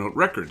Blue Note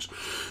Records.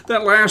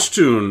 That last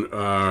tune,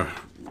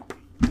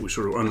 we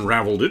sort of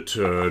unraveled it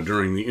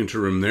during the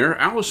interim there.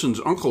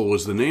 Allison's Uncle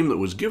was the name that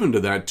was given to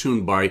that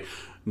tune by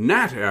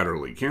Nat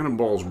Adderley,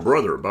 Cannonball's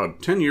brother.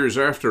 About 10 years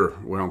after,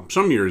 well,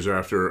 some years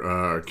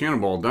after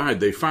Cannonball died,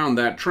 they found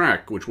that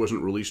track, which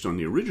wasn't released on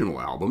the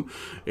original album,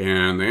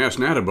 and they asked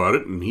Nat about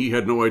it, and he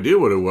had no idea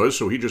what it was,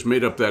 so he just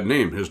made up that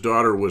name. His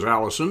daughter was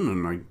Allison,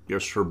 and I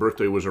guess her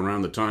birthday was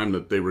around the time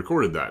that they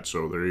recorded that,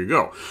 so there you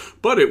go.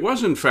 But it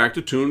was, in fact,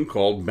 a tune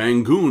called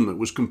Bangoon that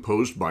was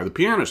composed by the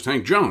pianist,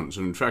 Hank Jones,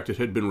 and in fact, it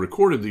had been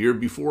recorded the year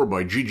before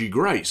by Gigi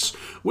Grice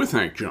with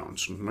Hank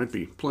Jones. We might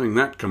be playing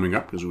that coming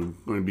up, because we're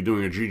going to be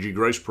doing a Gigi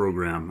Grice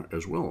program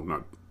as well,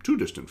 not too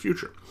distant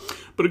future.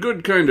 But a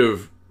good kind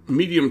of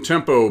medium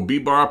tempo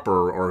bebop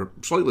or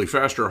slightly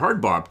faster hard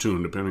bop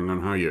tune, depending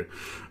on how you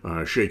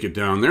shake it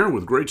down there,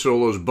 with great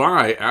solos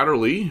by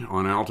Adderley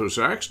on alto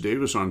sax,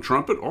 Davis on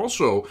trumpet,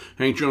 also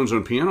Hank Jones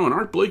on piano, and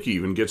Art Blakey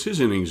even gets his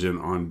innings in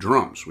on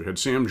drums. We had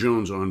Sam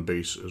Jones on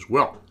bass as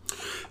well.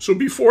 So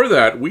before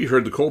that, we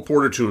heard the Cole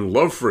Porter tune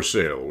Love for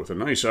Sale with a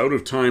nice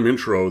out-of-time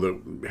intro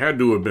that had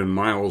to have been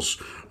Miles'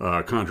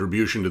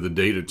 contribution to the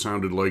date. It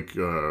sounded like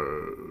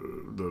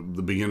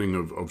the beginning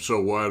of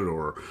So What,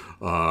 or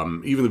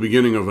even the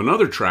beginning of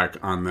another track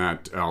on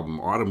that album,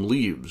 Autumn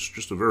Leaves.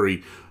 Just a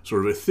very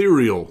sort of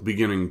ethereal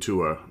beginning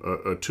to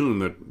a tune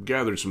that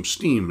gathered some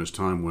steam as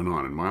time went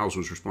on. And Miles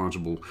was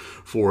responsible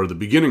for the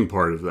beginning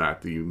part of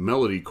that, the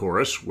melody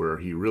chorus, where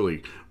he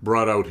really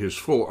brought out his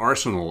full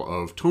arsenal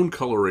of tone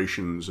colorations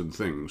and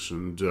things,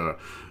 and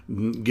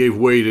gave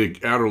way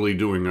to Adderley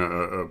doing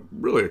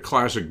really a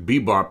classic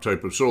bebop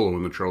type of solo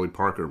in the Charlie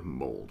Parker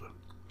mold.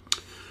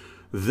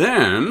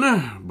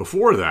 Then,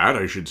 before that,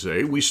 I should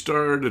say, we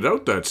started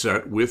out that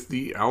set with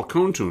the Al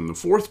Cohn tune, the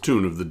fourth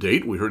tune of the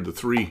date. We heard the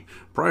three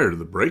prior to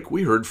the break.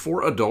 We heard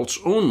For Adults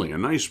Only, a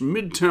nice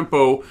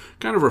mid-tempo,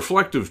 kind of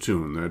reflective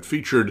tune that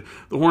featured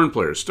the horn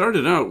players.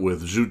 Started out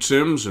with Zoot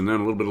Sims, and then a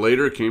little bit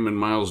later came in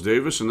Miles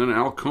Davis, and then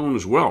Al Cohn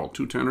as well,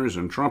 two tenors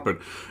and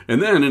trumpet.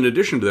 And then, in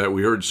addition to that,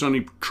 we heard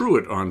Sonny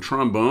Truitt on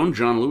trombone,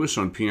 John Lewis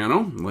on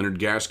piano, Leonard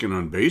Gaskin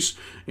on bass,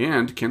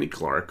 and Kenny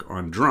Clark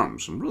on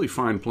drums. Some really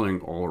fine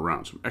playing all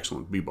around, some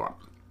excellent bebop.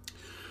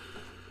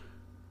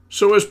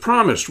 So as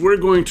promised, we're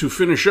going to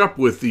finish up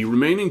with the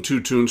remaining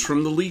two tunes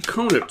from the Lee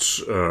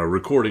Konitz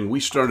recording we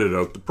started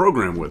out the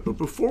program with. But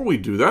before we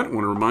do that, I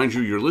want to remind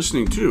you you're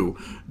listening to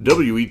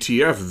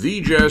WETF,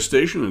 the jazz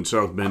station in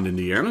South Bend,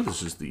 Indiana.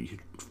 This is the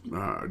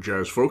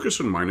Jazz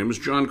Focus, and my name is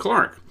John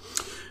Clark.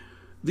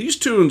 These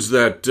tunes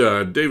that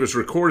Davis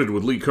recorded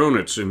with Lee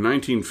Konitz in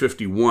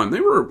 1951,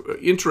 they were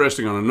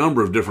interesting on a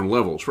number of different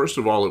levels. First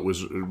of all, it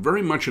was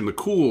very much in the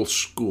cool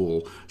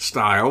school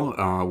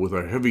style, with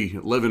a heavy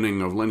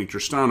leavening of Lenny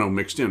Tristano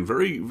mixed in.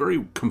 Very,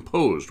 very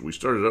composed. We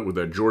started out with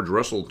that George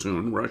Russell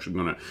tune. We're actually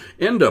going to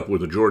end up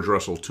with a George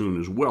Russell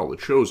tune as well. It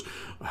shows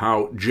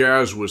how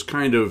jazz was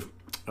kind of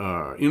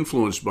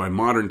influenced by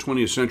modern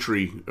 20th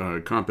century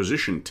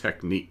composition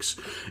techniques.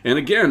 And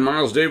again,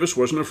 Miles Davis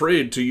wasn't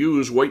afraid to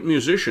use white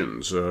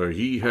musicians.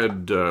 He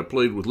had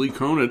played with Lee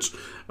Konitz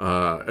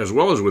as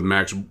well as with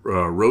Max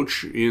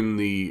Roach in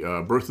the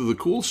Birth of the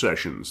Cool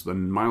sessions, the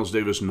Miles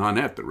Davis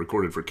nonette that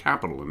recorded for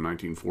Capitol in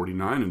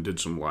 1949 and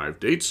did some live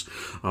dates.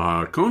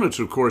 Konitz,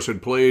 of course,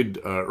 had played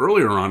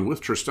earlier on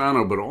with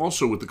Tristano, but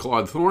also with the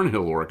Claude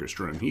Thornhill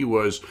Orchestra, and he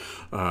was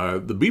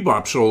the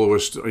bebop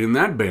soloist in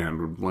that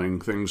band,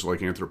 playing things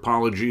like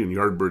Anthropology and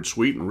Yardbird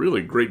Suite, and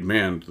really great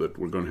band that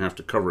we're going to have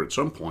to cover at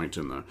some point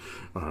in the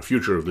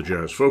future of the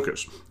Jazz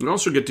Focus. We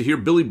also get to hear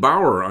Billy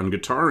Bauer on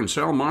guitar and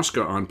Sal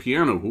Mosca on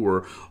piano, who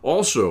were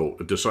also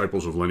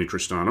disciples of Lenny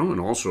Tristano, and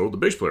also the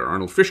bass player,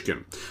 Arnold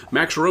Fishkin.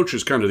 Max Roach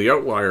is kind of the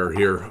outlier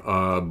here,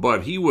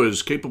 but he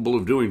was capable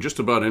of doing just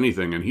about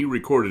anything, and he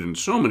recorded in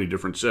so many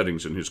different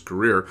settings in his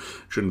career.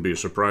 Shouldn't be a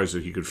surprise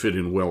that he could fit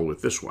in well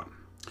with this one.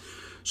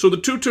 So the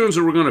two tunes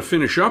that we're going to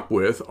finish up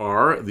with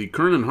are the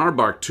Kern and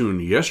Harbach tune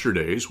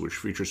Yesterdays, which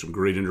features some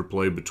great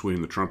interplay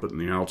between the trumpet and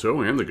the alto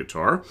and the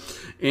guitar,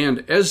 and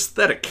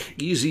Aesthetic,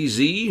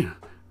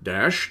 EZZ-THETIC,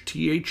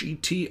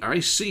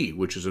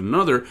 which is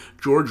another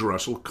George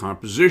Russell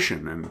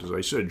composition. And as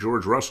I said,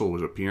 George Russell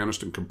was a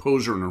pianist and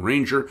composer and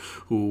arranger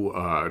who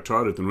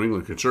taught at the New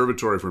England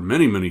Conservatory for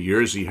many, many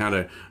years. He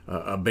had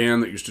a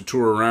band that used to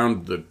tour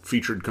around that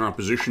featured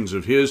compositions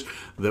of his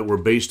that were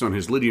based on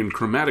his Lydian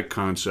chromatic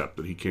concept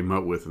that he came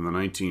out with in the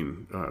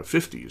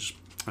 1950s.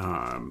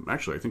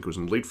 Actually, I think it was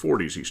in the late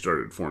 40s he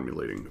started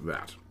formulating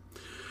that.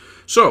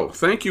 So,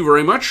 thank you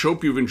very much.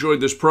 Hope you've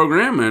enjoyed this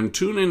program, and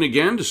tune in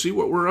again to see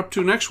what we're up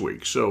to next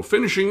week. So,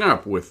 finishing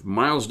up with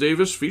Miles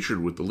Davis,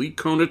 featured with the Lee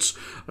Konitz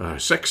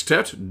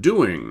Sextet,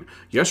 doing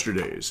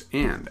Yesterdays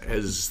and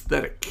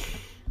Aesthetic.